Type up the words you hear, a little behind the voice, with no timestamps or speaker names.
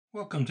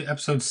Welcome to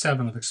episode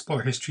 7 of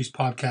Explore History's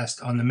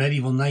podcast on the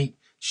medieval knight,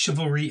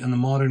 chivalry, and the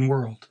modern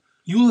world.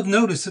 You will have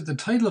noticed that the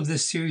title of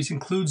this series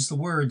includes the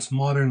words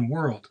modern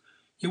world.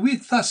 Yet we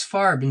have thus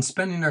far been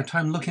spending our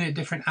time looking at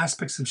different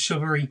aspects of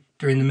chivalry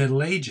during the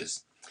Middle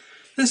Ages.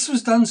 This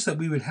was done so that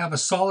we would have a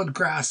solid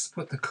grasp of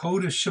what the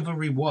code of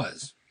chivalry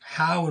was,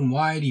 how and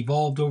why it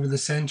evolved over the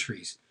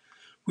centuries.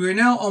 We are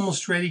now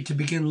almost ready to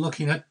begin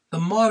looking at the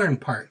modern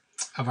part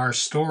of our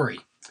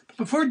story.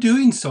 Before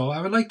doing so, I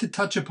would like to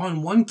touch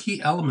upon one key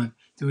element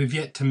that we've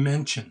yet to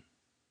mention: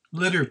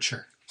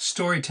 literature,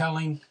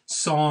 storytelling,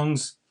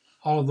 songs,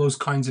 all of those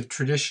kinds of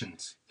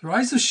traditions. The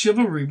rise of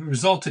chivalry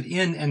resulted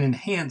in and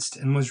enhanced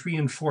and was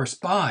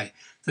reinforced by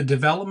the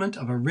development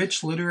of a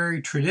rich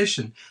literary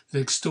tradition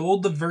that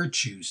extolled the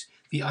virtues,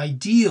 the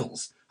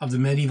ideals of the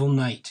medieval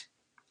knight.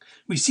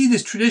 We see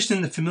this tradition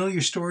in the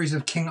familiar stories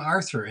of King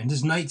Arthur and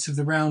his Knights of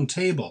the Round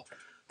Table,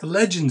 the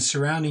legends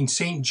surrounding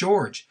St.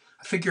 George,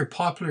 a figure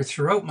popular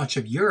throughout much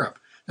of Europe,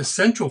 a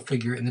central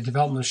figure in the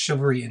development of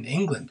chivalry in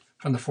England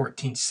from the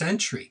 14th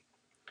century.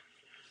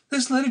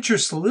 This literature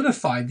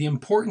solidified the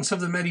importance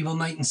of the medieval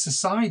knight in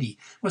society,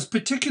 and was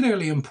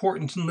particularly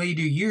important in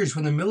later years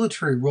when the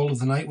military role of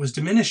the knight was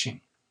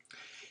diminishing.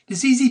 It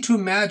is easy to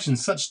imagine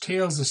such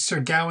tales as Sir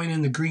Gawain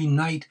and the Green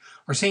Knight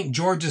or St.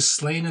 George's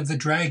slaying of the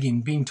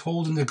dragon being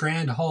told in the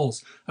grand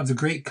halls of the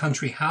great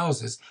country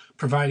houses,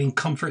 providing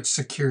comfort,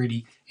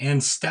 security,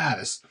 and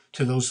status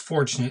to those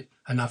fortunate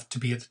enough to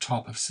be at the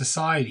top of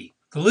society.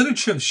 The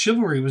literature of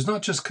chivalry was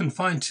not just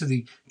confined to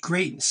the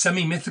great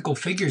semi-mythical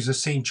figures of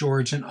St.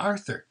 George and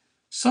Arthur.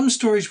 Some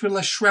stories were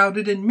less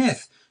shrouded in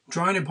myth,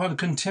 drawing upon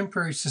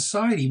contemporary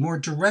society more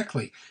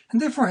directly, and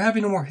therefore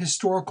having a more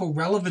historical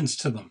relevance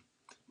to them.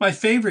 My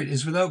favorite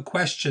is without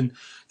question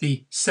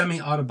the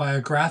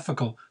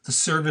semi-autobiographical The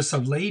Service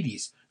of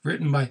Ladies,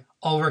 written by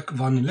Ulrich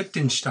von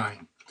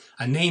Liechtenstein,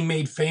 a name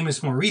made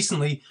famous more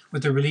recently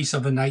with the release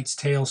of A Knight's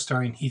Tale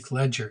starring Heath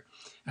Ledger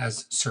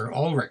as Sir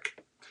Ulrich.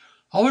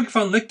 Ulrich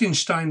von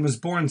Liechtenstein was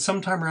born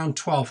sometime around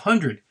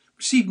 1200,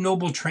 received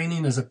noble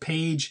training as a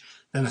page,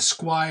 then a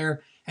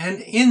squire,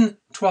 and in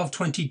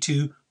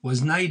 1222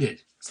 was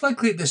knighted. It's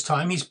likely at this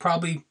time he's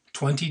probably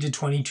 20 to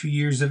 22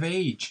 years of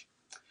age.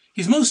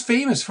 He's most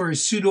famous for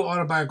his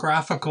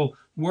pseudo-autobiographical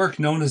work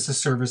known as The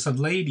Service of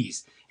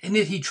Ladies. In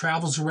it he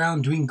travels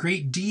around doing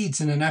great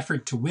deeds in an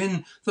effort to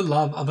win the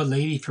love of a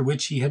lady for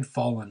which he had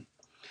fallen.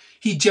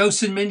 He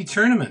jousts in many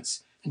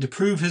tournaments, and to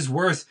prove his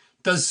worth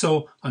does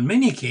so on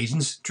many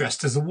occasions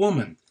dressed as a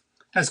woman.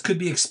 As could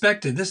be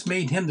expected, this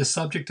made him the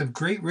subject of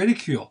great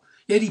ridicule,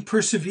 yet he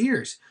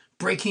perseveres,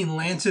 breaking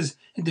lances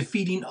and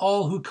defeating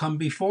all who come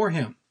before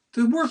him.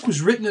 The work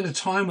was written at a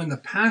time when the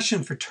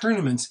passion for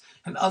tournaments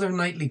and other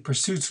knightly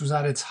pursuits was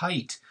at its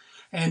height,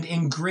 and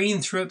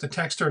ingrained throughout the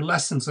text are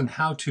lessons on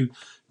how to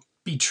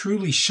be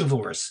truly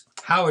chivalrous,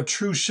 how a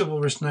true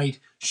chivalrous knight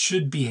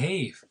should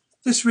behave.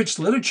 This rich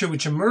literature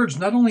which emerged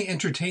not only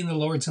entertained the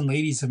lords and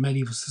ladies of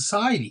medieval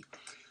society,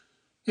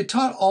 it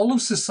taught all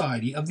of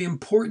society of the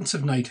importance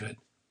of knighthood.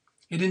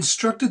 It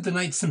instructed the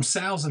knights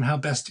themselves on how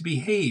best to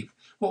behave,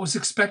 what was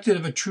expected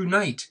of a true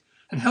knight,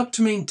 and helped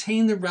to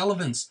maintain the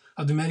relevance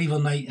of the medieval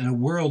knight in a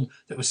world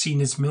that was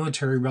seeing its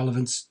military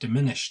relevance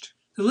diminished.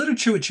 The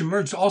literature which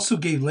emerged also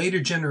gave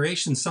later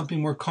generations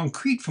something more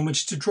concrete from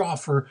which to draw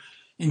for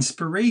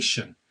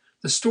inspiration.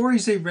 The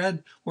stories they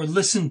read or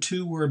listened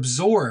to were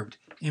absorbed,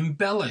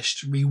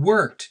 embellished,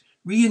 reworked,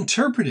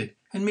 reinterpreted,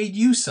 and made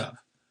use of.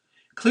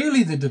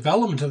 Clearly, the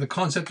development of the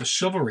concept of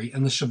chivalry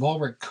and the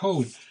chivalric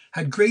code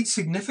had great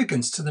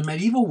significance to the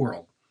medieval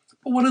world.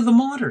 But what of the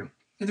modern?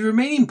 In the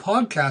remaining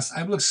podcasts,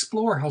 I will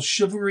explore how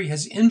chivalry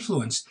has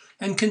influenced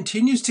and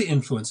continues to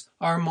influence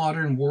our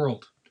modern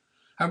world.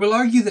 I will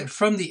argue that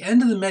from the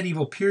end of the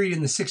medieval period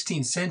in the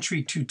 16th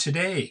century to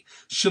today,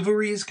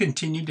 chivalry has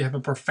continued to have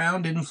a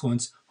profound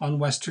influence on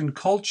Western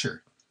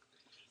culture.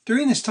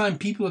 During this time,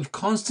 people have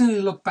constantly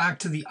looked back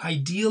to the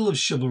ideal of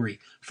chivalry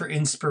for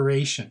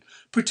inspiration,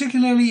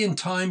 particularly in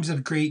times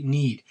of great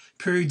need,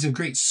 periods of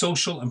great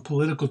social and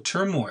political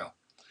turmoil.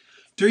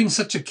 During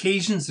such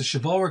occasions, the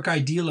chivalric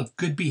ideal of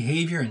good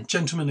behavior and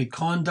gentlemanly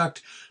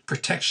conduct,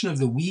 protection of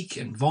the weak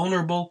and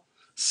vulnerable,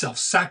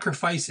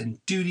 self-sacrifice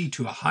and duty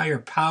to a higher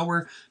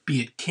power,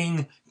 be it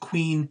king,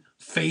 queen,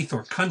 faith,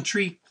 or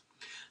country.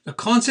 The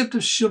concept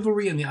of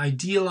chivalry and the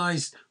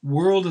idealized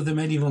world of the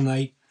medieval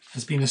knight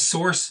has been a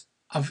source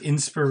of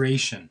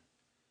inspiration.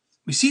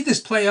 We see this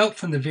play out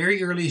from the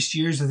very earliest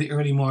years of the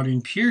early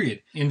modern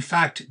period. In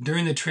fact,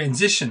 during the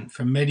transition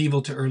from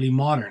medieval to early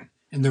modern,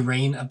 in the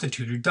reign of the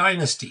Tudor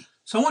dynasty.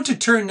 So I want to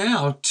turn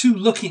now to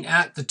looking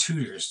at the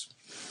Tudors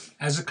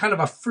as a kind of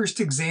a first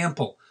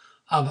example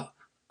of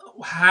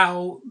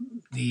how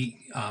the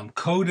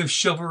code of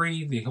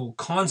chivalry, the whole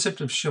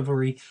concept of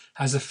chivalry,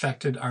 has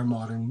affected our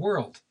modern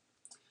world.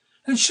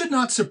 And it should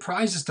not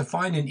surprise us to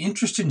find an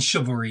interest in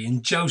chivalry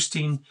and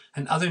jousting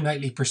and other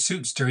knightly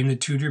pursuits during the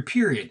Tudor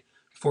period,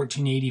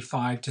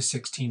 1485 to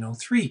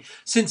 1603,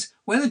 since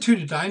when the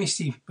Tudor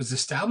dynasty was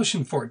established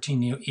in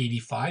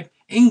 1485,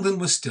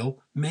 England was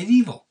still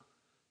medieval.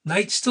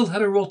 Knights still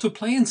had a role to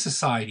play in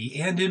society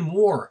and in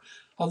war,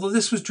 although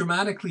this was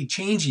dramatically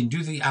changing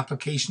due to the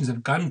applications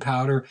of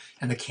gunpowder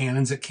and the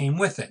cannons that came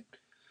with it.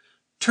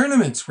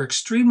 Tournaments were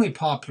extremely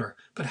popular,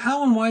 but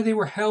how and why they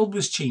were held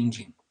was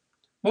changing.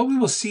 What we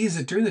will see is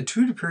that during the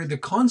Tudor period, the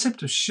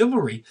concept of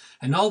chivalry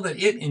and all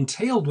that it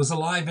entailed was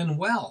alive and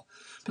well,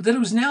 but that it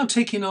was now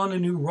taking on a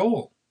new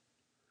role.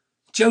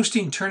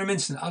 Jousting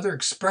tournaments and other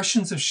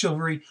expressions of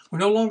chivalry were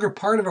no longer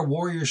part of a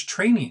warrior's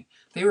training.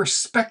 They were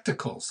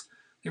spectacles.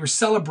 They were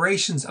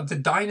celebrations of the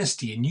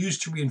dynasty and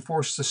used to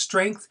reinforce the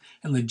strength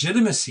and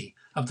legitimacy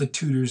of the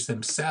Tudors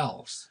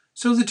themselves.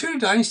 So the Tudor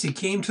dynasty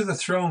came to the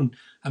throne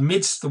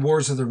amidst the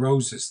Wars of the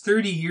Roses,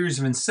 30 years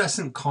of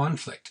incessant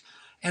conflict.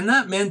 And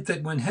that meant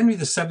that when Henry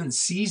VII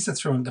seized the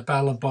throne at the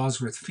Battle of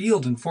Bosworth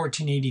Field in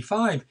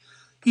 1485,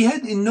 he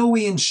had in no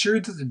way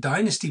ensured that the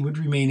dynasty would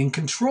remain in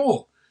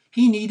control.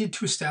 He needed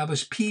to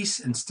establish peace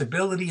and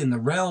stability in the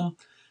realm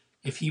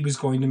if he was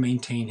going to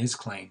maintain his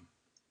claim.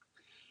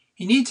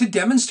 He needed to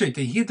demonstrate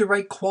that he had the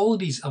right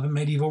qualities of a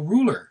medieval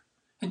ruler,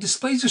 and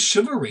displays of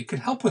chivalry could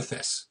help with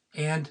this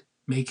and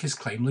make his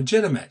claim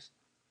legitimate.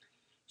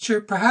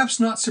 Should perhaps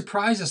not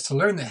surprise us to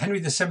learn that Henry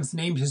VII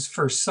named his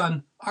first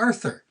son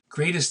Arthur,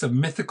 greatest of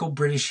mythical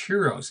British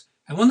heroes,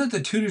 and one that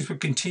the Tudors would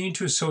continue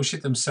to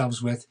associate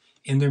themselves with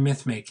in their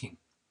myth-making.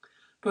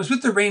 But it was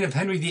with the reign of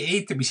Henry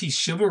VIII that we see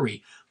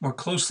chivalry more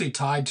closely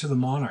tied to the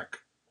monarch.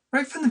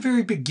 Right from the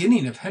very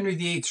beginning of Henry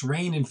VIII's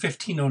reign in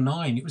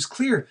 1509, it was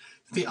clear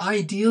that the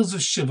ideals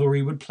of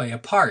chivalry would play a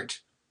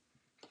part.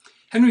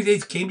 Henry VIII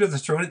came to the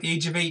throne at the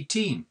age of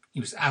 18. He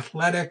was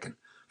athletic and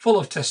full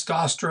of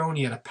testosterone.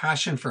 He had a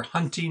passion for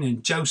hunting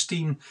and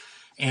jousting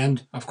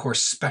and, of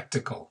course,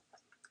 spectacle.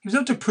 He was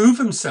out to prove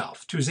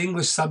himself to his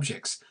English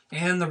subjects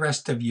and the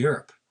rest of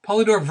Europe.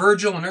 Polydore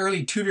Virgil, an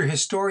early Tudor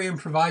historian,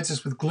 provides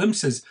us with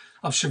glimpses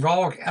of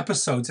chivalric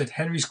episodes at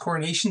Henry's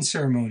coronation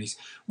ceremonies,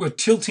 where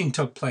tilting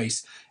took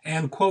place,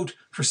 and, quote,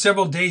 for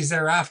several days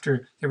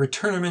thereafter, there were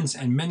tournaments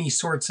and many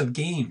sorts of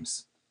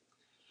games.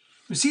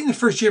 We see the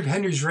first year of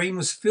Henry's reign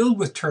was filled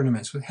with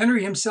tournaments, with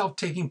Henry himself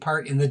taking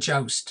part in the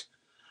joust.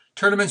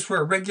 Tournaments were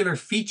a regular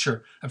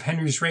feature of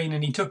Henry's reign,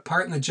 and he took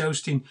part in the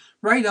jousting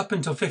right up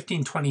until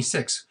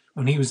 1526,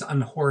 when he was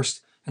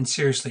unhorsed and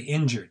seriously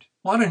injured.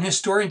 Modern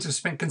historians have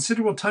spent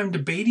considerable time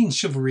debating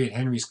chivalry at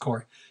Henry's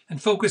court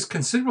and focused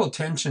considerable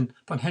attention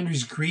upon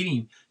Henry's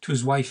greeting to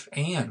his wife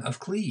Anne of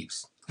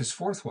Cleves, his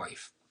fourth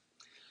wife.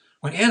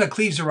 When Anne of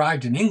Cleves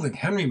arrived in England,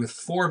 Henry, with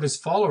 4 of his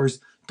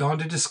followers,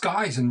 donned a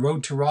disguise and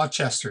rode to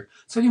Rochester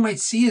so that he might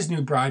see his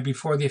new bride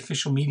before the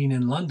official meeting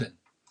in London.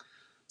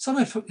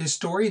 Some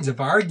historians have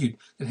argued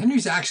that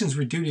Henry's actions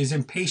were due to his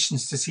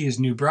impatience to see his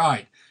new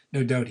bride.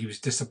 No doubt he was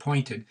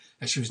disappointed,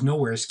 as she was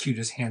nowhere as cute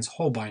as Hans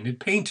Holbein had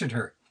painted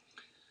her.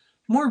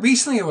 More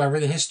recently, however,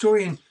 the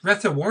historian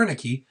Retha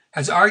Warnicki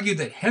has argued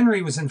that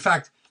Henry was in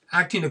fact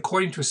acting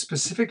according to a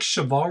specific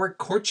chivalric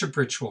courtship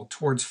ritual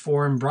towards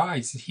foreign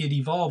brides that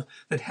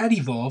had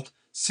evolved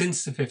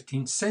since the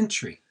 15th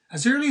century.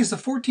 As early as the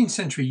 14th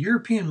century,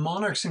 European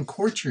monarchs and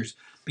courtiers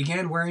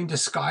began wearing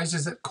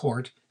disguises at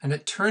court and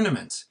at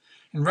tournaments,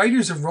 and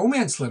writers of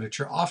romance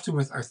literature, often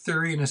with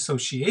Arthurian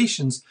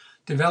associations,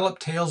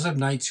 developed tales of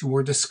knights who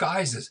wore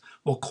disguises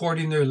while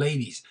courting their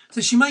ladies,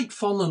 so she might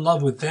fall in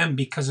love with them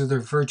because of their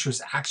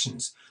virtuous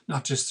actions,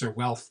 not just their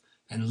wealth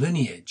and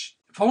lineage.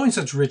 Following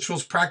such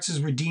rituals, practices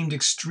were deemed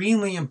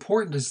extremely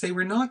important, as they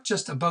were not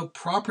just about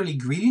properly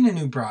greeting a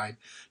new bride,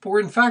 but were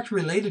in fact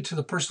related to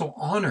the personal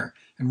honor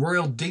and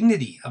royal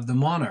dignity of the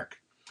monarch.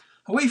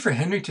 A way for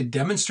Henry to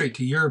demonstrate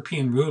to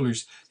European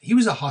rulers that he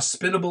was a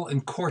hospitable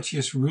and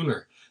courteous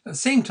ruler, at the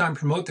same time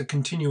promote the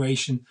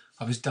continuation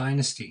of his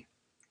dynasty.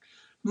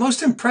 The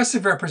most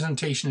impressive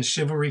representation of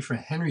chivalry for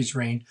Henry's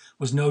reign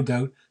was no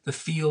doubt the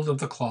Field of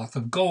the Cloth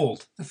of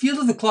Gold. The Field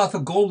of the Cloth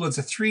of Gold was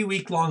a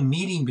 3-week-long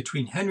meeting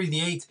between Henry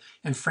VIII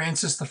and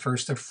Francis I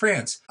of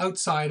France,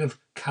 outside of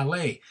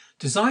Calais,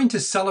 designed to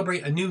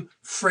celebrate a new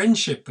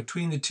friendship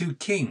between the two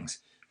kings.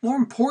 More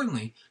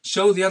importantly,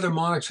 show the other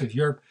monarchs of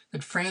Europe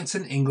that France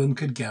and England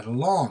could get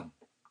along.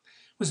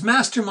 It was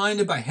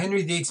masterminded by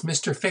Henry VIII's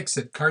Mr.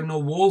 Fix-It,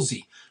 Cardinal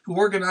Wolsey, who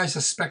organized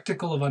a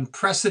spectacle of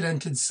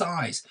unprecedented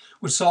size,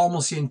 which saw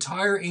almost the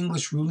entire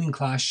English ruling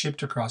class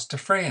shipped across to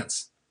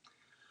France.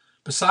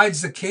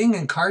 Besides the king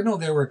and cardinal,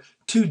 there were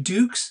 2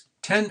 dukes,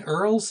 10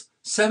 earls,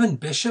 7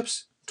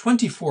 bishops,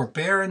 24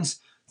 barons,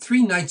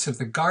 3 knights of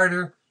the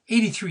garter,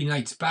 83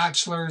 knights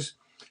bachelors,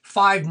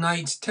 5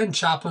 knights, 10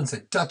 chaplains, a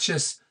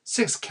duchess,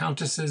 6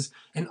 countesses,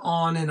 and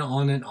on and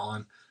on and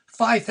on.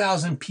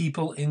 5,000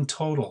 people in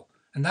total,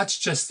 and that's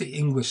just the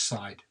English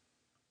side.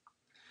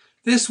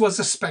 This was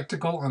a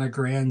spectacle on a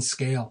grand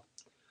scale.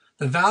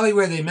 The valley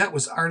where they met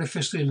was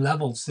artificially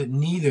leveled so that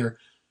neither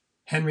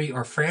Henry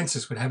or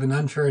Francis would have an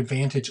unfair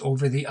advantage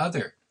over the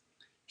other.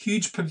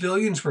 Huge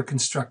pavilions were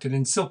constructed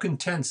and silken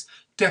tents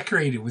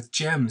decorated with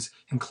gems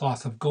and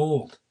cloth of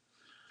gold.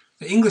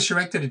 The English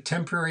erected a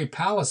temporary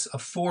palace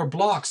of 4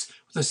 blocks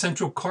with a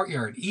central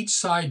courtyard, each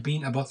side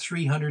being about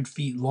 300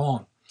 feet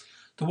long.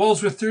 The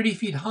walls were 30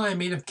 feet high,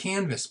 made of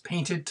canvas,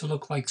 painted to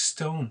look like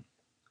stone.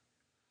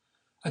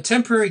 A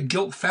temporary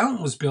gilt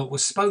fountain was built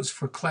with spouts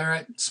for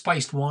claret,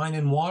 spiced wine,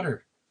 and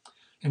water.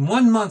 In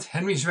 1 month,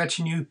 Henry's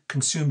retinue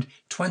consumed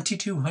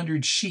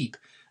 2,200 sheep,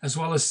 as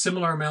well as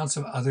similar amounts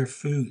of other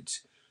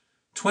foods.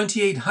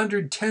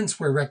 2,800 tents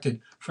were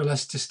erected for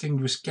less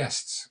distinguished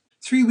guests.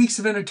 3 weeks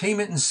of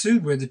entertainment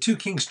ensued where the two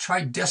kings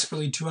tried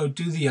desperately to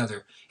outdo the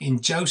other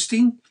in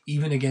jousting,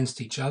 even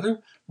against each other,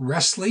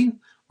 wrestling,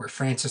 where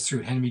Francis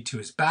threw Henry to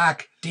his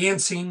back,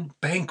 dancing,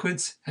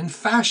 banquets, and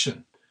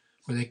fashion,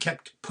 where they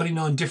kept putting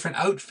on different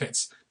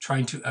outfits,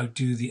 trying to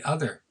outdo the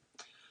other.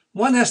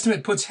 One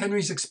estimate puts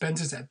Henry's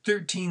expenses at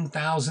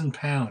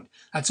 £13,000.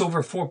 That's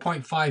over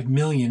 4.5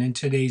 million in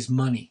today's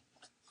money.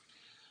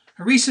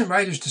 Recent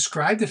writers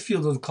describe the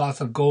Field of the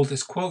Cloth of Gold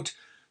as, quote,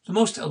 the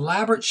most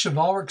elaborate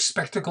chivalric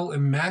spectacle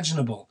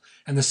imaginable,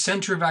 and the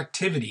center of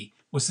activity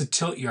was the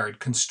tilt yard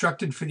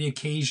constructed for the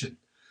occasion.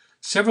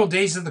 Several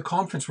days of the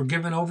conference were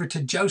given over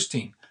to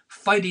jousting,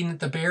 fighting at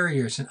the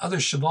barriers, and other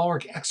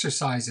chivalric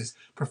exercises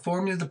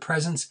performed in the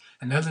presence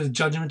and under the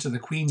judgment of the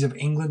queens of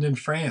England and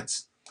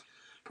France.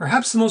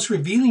 Perhaps the most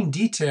revealing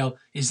detail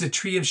is the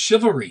tree of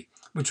chivalry,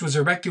 which was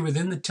erected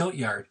within the tilt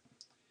yard.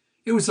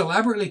 It was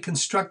elaborately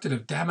constructed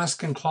of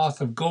Damascene cloth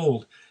of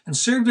gold and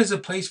served as a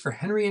place for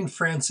Henry and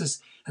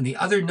Francis and the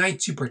other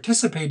knights who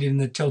participated in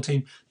the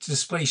tilting to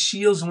display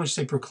shields in which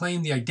they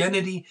proclaimed the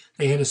identity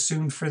they had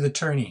assumed for the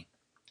tourney.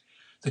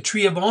 The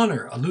Tree of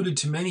Honor alluded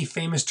to many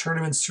famous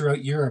tournaments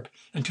throughout Europe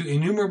and to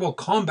innumerable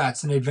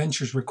combats and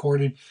adventures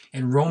recorded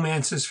in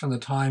romances from the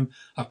time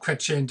of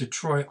Chrétien de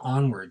Troyes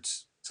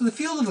onwards. So the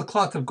Field of the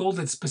Cloth of Gold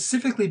had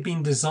specifically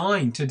been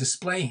designed to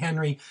display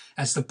Henry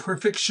as the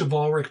perfect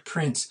chivalric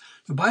prince,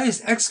 who by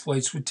his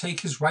exploits would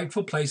take his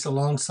rightful place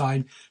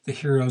alongside the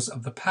heroes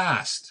of the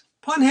past.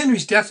 Upon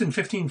Henry's death in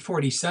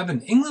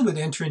 1547, England would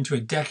enter into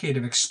a decade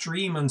of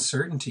extreme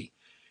uncertainty.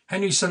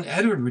 Henry's son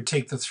Edward would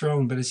take the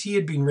throne, but as he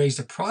had been raised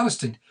a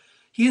Protestant,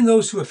 he and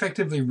those who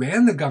effectively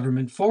ran the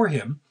government for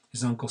him,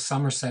 his uncle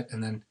Somerset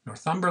and then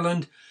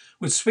Northumberland,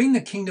 would swing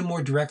the kingdom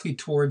more directly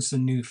towards the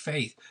new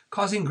faith,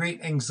 causing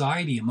great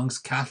anxiety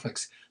amongst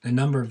Catholics. A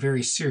number of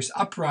very serious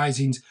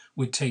uprisings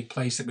would take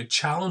place that would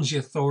challenge the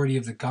authority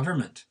of the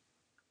government.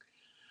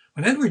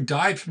 When Edward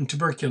died from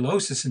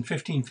tuberculosis in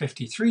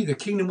 1553, the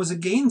kingdom was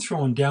again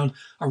thrown down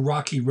a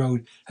rocky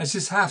road as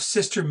his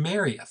half-sister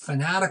Mary, a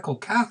fanatical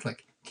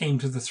Catholic, came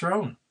to the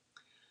throne.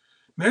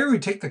 Mary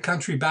would take the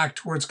country back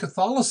towards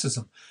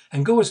Catholicism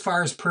and go as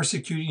far as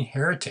persecuting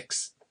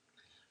heretics.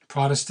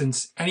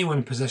 Protestants, anyone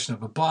in possession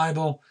of a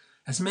Bible,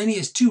 as many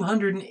as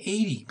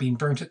 280 being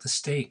burnt at the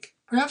stake.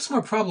 Perhaps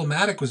more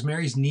problematic was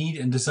Mary's need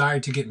and desire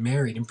to get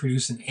married and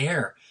produce an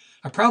heir,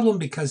 a problem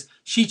because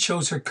she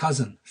chose her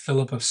cousin,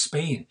 Philip of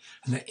Spain,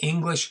 and the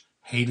English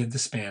hated the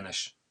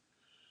Spanish.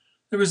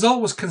 The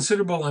result was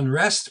considerable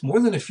unrest, more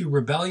than a few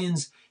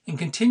rebellions, and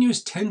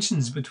continuous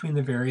tensions between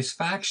the various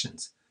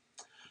factions.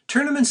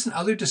 Tournaments and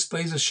other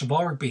displays of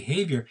chivalric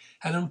behavior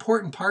had an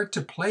important part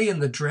to play in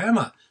the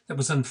drama that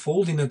was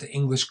unfolding at the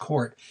English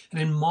court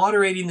and in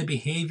moderating the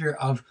behavior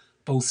of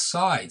both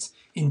sides.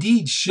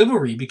 Indeed,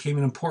 chivalry became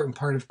an important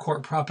part of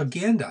court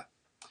propaganda.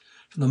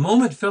 From the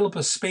moment Philip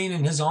of Spain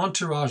and his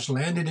entourage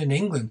landed in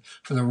England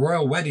for the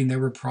royal wedding, there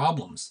were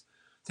problems.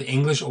 The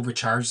English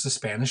overcharged the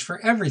Spanish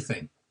for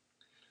everything.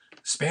 The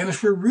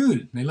Spanish were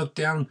rude, and they looked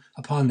down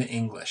upon the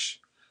English.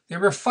 There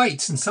were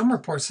fights, and some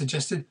reports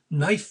suggested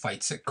knife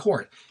fights at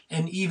court,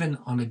 and even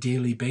on a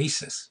daily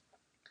basis.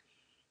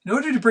 In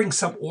order to bring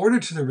some order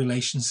to the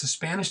relations, the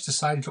Spanish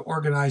decided to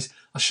organize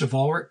a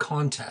chivalric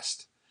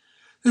contest.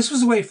 This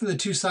was a way for the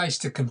two sides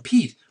to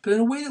compete, but in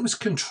a way that was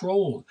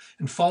controlled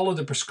and followed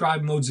the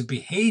prescribed modes of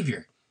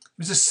behavior. It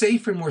was a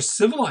safer and more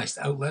civilized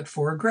outlet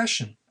for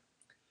aggression.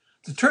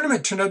 The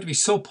tournament turned out to be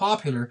so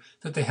popular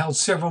that they held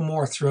several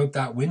more throughout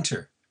that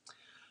winter.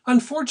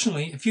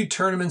 Unfortunately, a few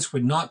tournaments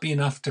would not be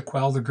enough to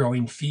quell the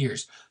growing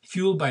fears,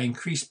 fueled by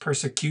increased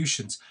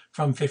persecutions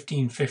from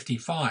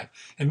 1555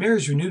 and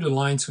Mary's renewed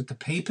alliance with the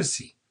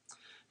papacy.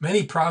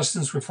 Many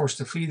Protestants were forced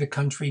to flee the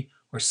country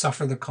or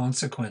suffer the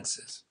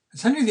consequences.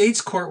 As Henry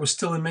VIII's court was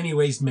still in many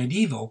ways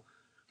medieval,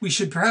 we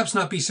should perhaps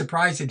not be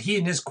surprised that he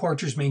and his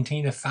courtiers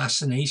maintained a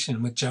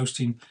fascination with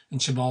jousting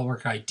and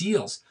chivalric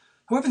ideals.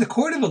 However, the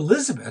court of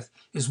Elizabeth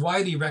is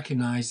widely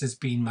recognized as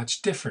being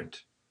much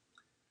different.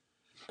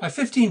 By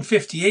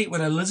 1558,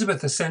 when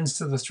Elizabeth ascends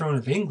to the throne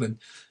of England,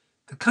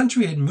 the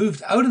country had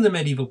moved out of the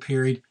medieval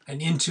period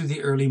and into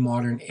the early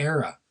modern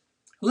era.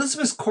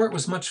 Elizabeth's court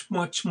was much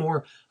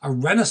more a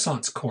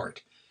Renaissance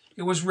court.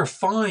 It was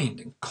refined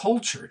and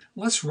cultured,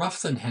 less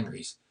rough than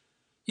Henry's.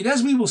 Yet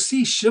as we will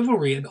see,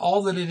 chivalry and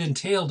all that it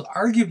entailed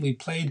arguably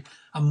played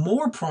a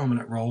more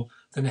prominent role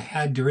than it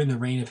had during the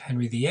reign of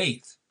Henry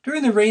VIII.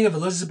 During the reign of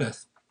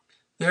Elizabeth,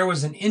 there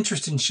was an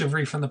interest in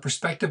chivalry from the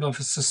perspective of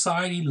a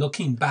society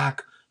looking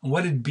back on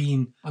what had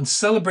been, on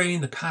celebrating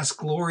the past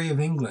glory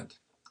of England.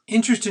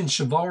 Interest in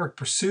chivalric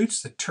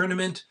pursuits, the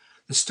tournament,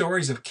 the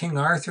stories of King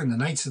Arthur and the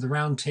Knights of the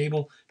Round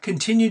Table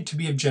continued to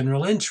be of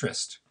general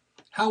interest.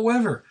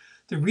 However,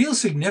 The real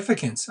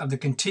significance of the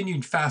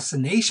continued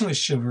fascination with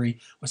chivalry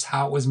was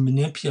how it was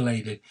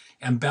manipulated,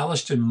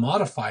 embellished, and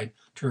modified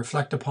to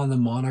reflect upon the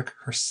monarch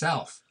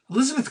herself.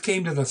 Elizabeth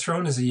came to the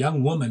throne as a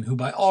young woman who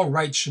by all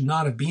rights should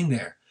not have been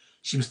there.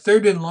 She was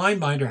third in line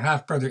behind her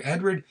half-brother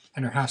Edward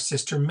and her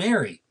half-sister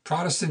Mary.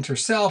 Protestant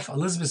herself,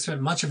 Elizabeth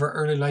spent much of her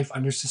early life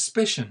under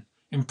suspicion,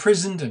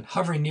 imprisoned and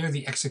hovering near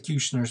the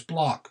executioner's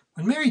block.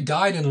 When Mary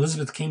died and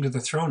Elizabeth came to the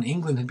throne,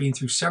 England had been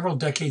through several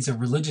decades of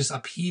religious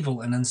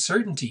upheaval and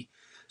uncertainty,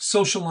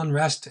 social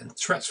unrest, and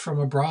threats from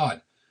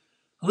abroad.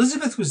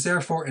 Elizabeth was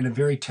therefore in a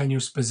very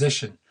tenuous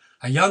position,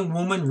 a young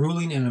woman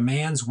ruling in a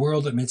man's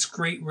world amidst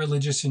great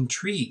religious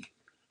intrigue.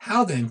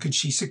 How then could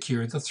she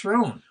secure the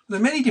throne? Well, there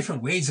are many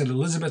different ways that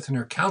Elizabeth and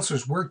her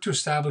counselors worked to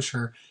establish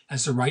her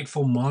as the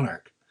rightful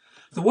monarch.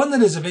 The one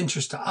that is of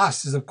interest to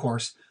us is, of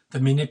course, the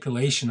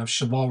manipulation of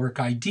chivalric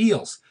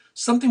ideals,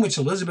 something which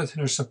Elizabeth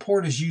and her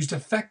supporters used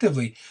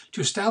effectively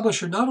to establish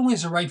her not only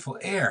as a rightful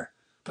heir,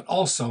 but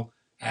also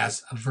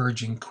as a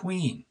virgin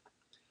queen.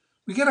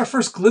 We get our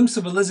first glimpse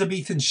of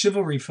Elizabethan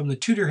chivalry from the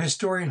Tudor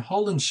historian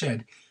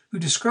Holinshed, who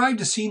described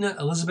a scene at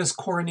Elizabeth's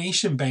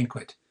coronation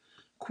banquet.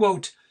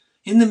 Quote,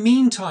 "In the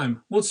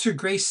meantime, whilst her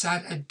grace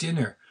sat at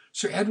dinner,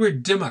 Sir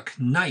Edward Dimmock,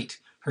 knight,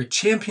 her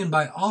champion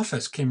by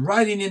office, came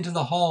riding into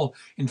the hall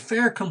in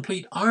fair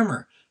complete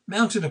armour,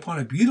 mounted upon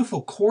a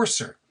beautiful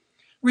courser,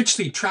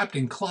 richly trapped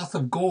in cloth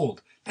of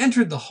gold,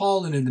 entered the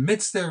hall, and in the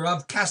midst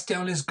thereof cast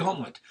down his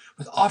gauntlet,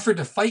 with offer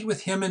to fight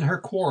with him in her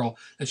quarrel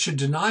that should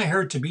deny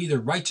her to be the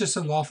righteous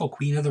and lawful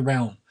queen of the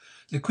realm.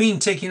 The queen,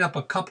 taking up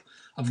a cup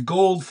of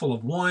gold full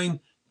of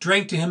wine,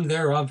 drank to him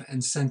thereof,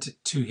 and sent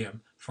it to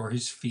him for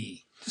his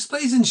fee."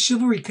 Displays in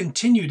chivalry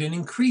continued and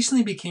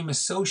increasingly became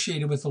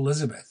associated with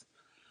Elizabeth.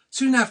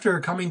 Soon after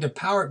her coming to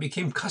power, it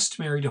became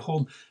customary to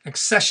hold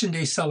Accession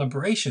Day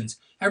celebrations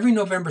every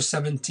November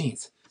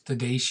 17th, the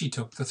day she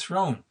took the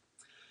throne.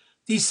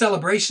 These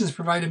celebrations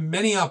provided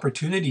many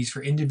opportunities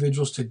for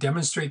individuals to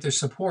demonstrate their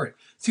support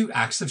through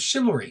acts of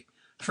chivalry.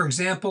 For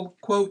example,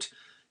 quote,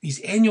 "These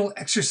annual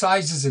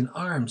exercises in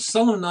arms,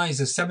 solemnized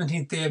the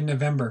 17th day of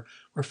November,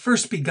 were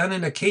first begun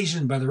and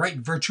occasioned by the right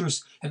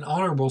virtuous and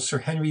honourable Sir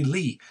Henry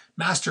Lee,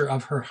 Master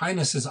of Her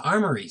Highness's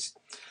Armories,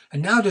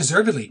 and now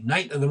deservedly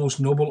Knight of the most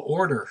noble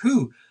order,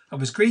 who, of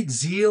his great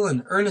zeal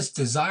and earnest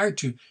desire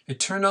to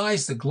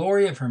eternize the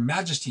glory of Her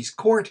Majesty's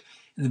court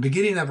in the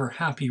beginning of her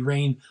happy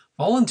reign,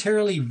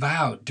 voluntarily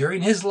vowed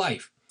during his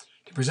life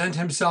to present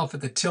himself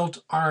at the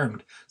tilt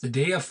armed, the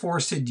day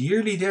aforesaid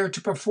yearly there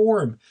to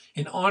perform,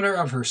 in honour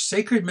of Her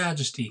Sacred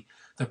Majesty,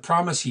 the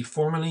promise he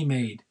formerly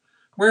made.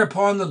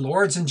 Whereupon the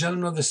lords and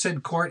gentlemen of the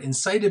said court,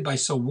 incited by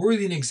so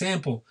worthy an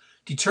example,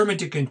 determined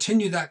to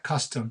continue that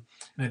custom,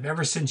 and have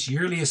ever since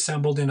yearly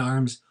assembled in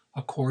arms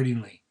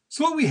accordingly."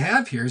 So what we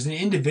have here is an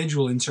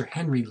individual in Sir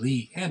Henry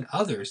Lee and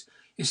others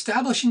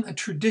establishing a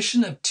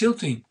tradition of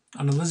tilting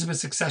on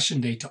Elizabeth's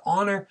accession day to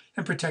honour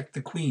and protect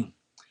the Queen.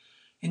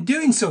 In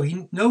doing so,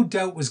 he no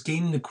doubt was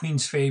gaining the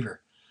Queen's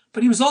favour,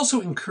 but he was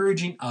also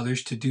encouraging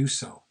others to do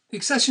so. The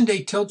accession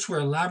day tilts were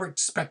elaborate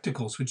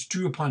spectacles which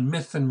drew upon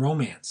myth and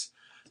romance.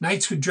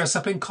 Knights would dress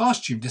up in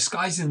costume,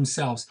 disguising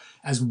themselves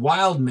as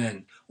wild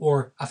men,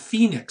 or a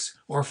phoenix,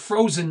 or a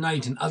frozen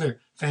knight, and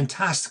other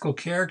fantastical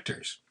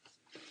characters.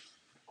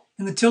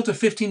 In the tilt of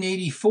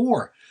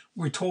 1584,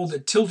 we're told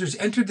that tilters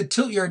entered the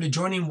tilt yard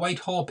adjoining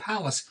Whitehall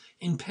Palace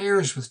in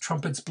pairs with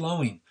trumpets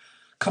blowing.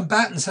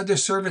 Combatants had their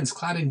servants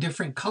clad in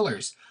different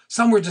colours.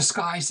 Some were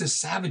disguised as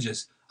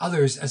savages,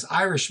 others as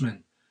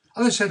Irishmen.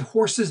 Others had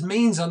horses'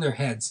 manes on their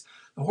heads.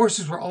 The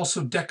horses were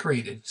also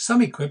decorated,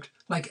 some equipped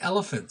like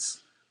elephants.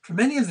 For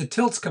many of the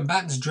tilts,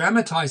 combatants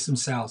dramatized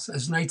themselves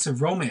as knights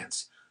of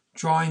romance,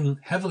 drawing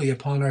heavily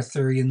upon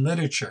Arthurian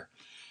literature.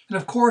 And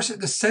of course, at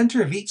the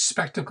centre of each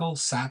spectacle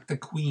sat the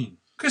Queen.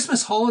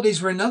 Christmas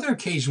holidays were another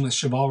occasion with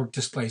chivalric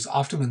displays,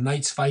 often with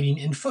knights fighting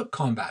in foot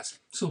combats,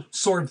 so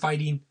sword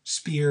fighting,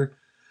 spear.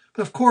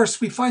 But of course,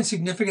 we find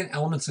significant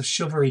elements of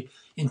chivalry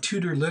in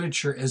Tudor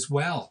literature as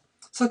well,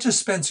 such as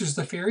Spenser's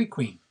The Faerie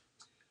Queene.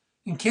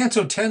 In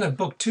Canto 10 of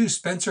Book 2,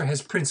 Spenser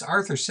has Prince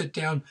Arthur sit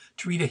down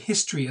to read a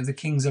history of the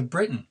kings of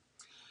Britain.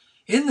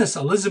 In this,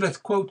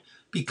 Elizabeth, quote,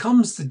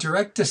 becomes the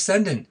direct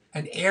descendant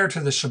and heir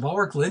to the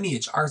chivalric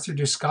lineage Arthur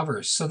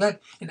discovers, so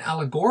that, in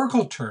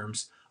allegorical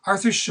terms,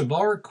 Arthur's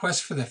chivalric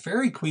quest for the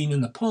Faerie Queene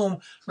in the poem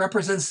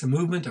represents the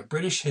movement of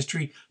British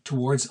history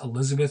towards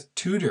Elizabeth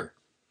Tudor.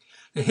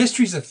 The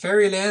histories of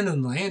fairyland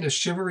and the land of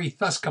chivalry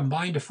thus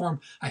combine to form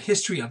a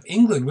history of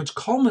England which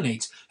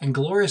culminates, and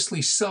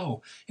gloriously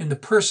so, in the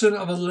person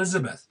of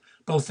Elizabeth,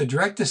 both the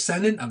direct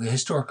descendant of the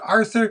historic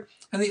Arthur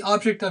and the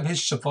object of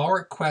his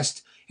chivalric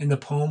quest in the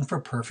poem for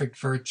perfect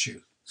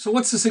virtue. So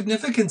what's the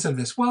significance of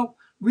this? Well,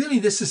 really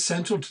this is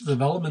central to the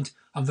development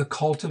of the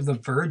cult of the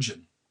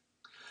Virgin,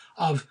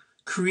 of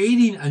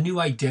creating a new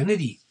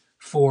identity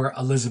for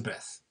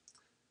Elizabeth.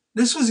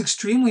 This was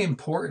extremely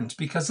important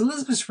because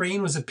Elizabeth's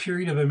reign was a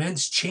period of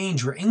immense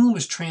change where England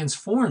was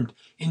transformed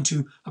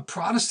into a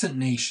Protestant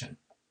nation.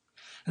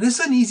 And this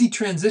uneasy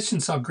transition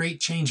saw great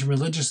change in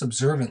religious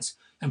observance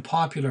and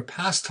popular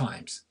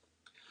pastimes.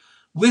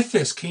 With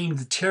this came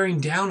the tearing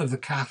down of the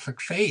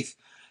Catholic faith,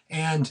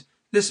 and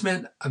this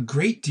meant a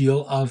great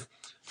deal of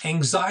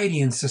anxiety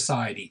in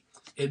society.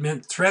 It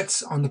meant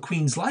threats on the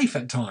Queen's life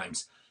at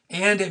times,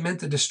 and it meant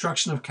the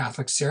destruction of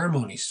Catholic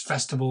ceremonies,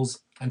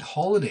 festivals, and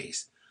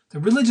holidays. The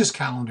religious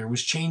calendar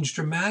was changed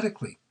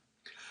dramatically.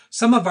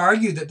 Some have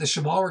argued that the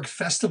chivalric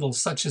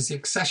festivals such as the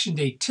Accession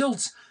Day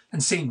tilts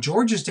and St.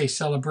 George's Day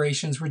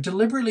celebrations were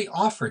deliberately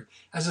offered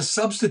as a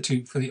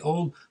substitute for the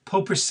old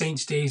Popish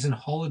Saints' Days and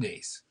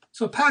holidays.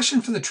 So a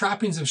passion for the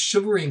trappings of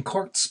chivalry and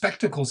court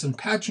spectacles and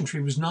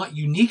pageantry was not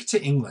unique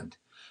to England,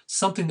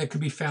 something that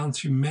could be found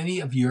through many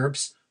of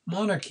Europe's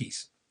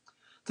monarchies.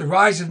 The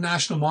rise of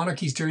national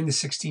monarchies during the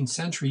 16th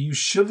century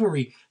used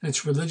chivalry and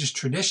its religious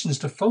traditions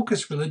to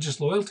focus religious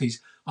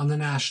loyalties on the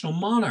national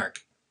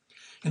monarch.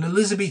 In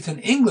Elizabethan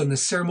England, the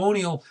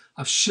ceremonial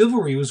of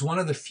chivalry was one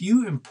of the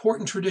few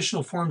important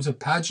traditional forms of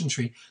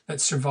pageantry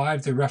that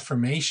survived the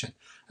Reformation,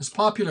 as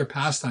popular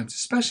pastimes,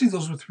 especially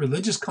those with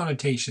religious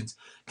connotations,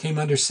 came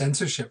under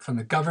censorship from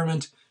the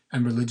government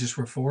and religious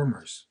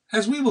reformers.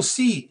 As we will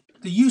see,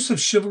 the use of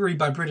chivalry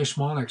by British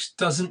monarchs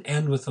doesn't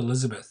end with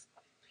Elizabeth.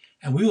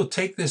 And we will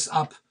take this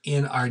up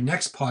in our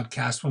next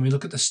podcast when we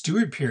look at the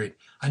Stuart period,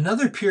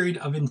 another period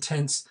of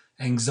intense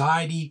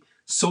anxiety,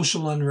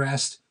 social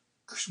unrest,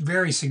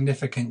 very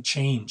significant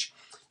change.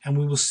 And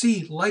we will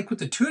see, like with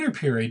the Tudor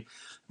period,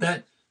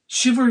 that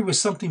chivalry was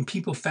something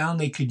people found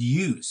they could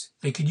use.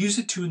 They could use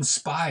it to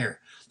inspire.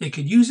 They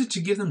could use it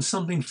to give them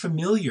something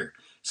familiar,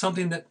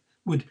 something that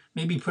would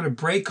maybe put a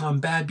brake on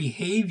bad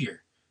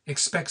behavior,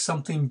 expect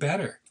something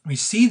better. We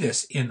see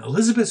this in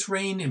Elizabeth's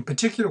reign in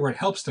particular, where it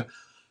helps to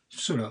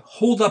sort of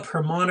hold up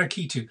her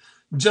monarchy, to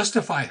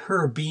justify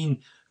her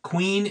being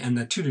queen and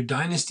the Tudor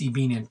dynasty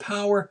being in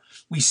power.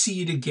 We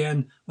see it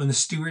again when the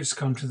Stuarts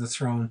come to the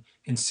throne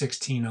in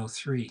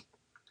 1603.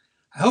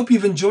 I hope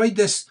you've enjoyed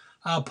this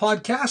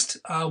podcast.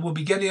 We'll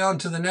be getting on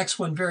to the next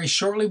one very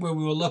shortly, where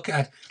we will look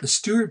at the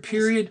Stuart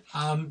period.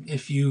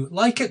 If you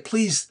like it,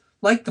 please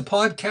like the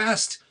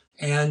podcast,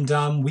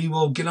 and we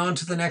will get on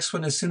to the next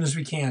one as soon as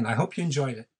we can. I hope you enjoyed it.